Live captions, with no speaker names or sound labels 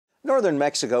Northern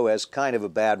Mexico has kind of a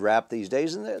bad rap these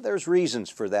days, and there's reasons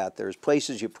for that. There's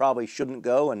places you probably shouldn't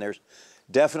go, and there's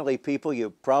definitely people you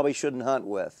probably shouldn't hunt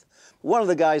with. One of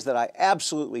the guys that I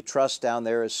absolutely trust down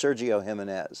there is Sergio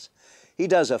Jimenez. He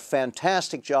does a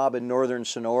fantastic job in northern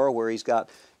Sonora, where he's got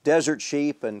desert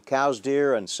sheep and Coues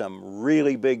deer and some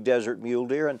really big desert mule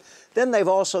deer. And then they've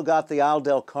also got the Isle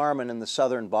del Carmen in the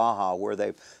southern Baja, where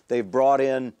they've brought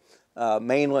in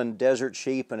mainland desert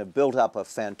sheep and have built up a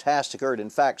fantastic herd. In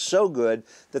fact, so good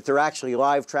that they're actually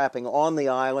live trapping on the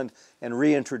island and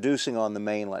reintroducing on the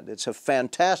mainland. It's a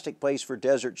fantastic place for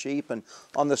desert sheep, and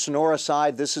on the Sonora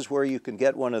side, this is where you can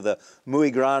get one of the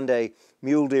muy grande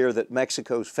mule deer that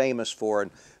Mexico's famous for. And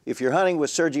if you're hunting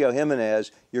with Sergio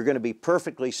Jimenez, you're going to be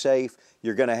perfectly safe.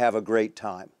 You're going to have a great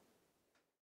time.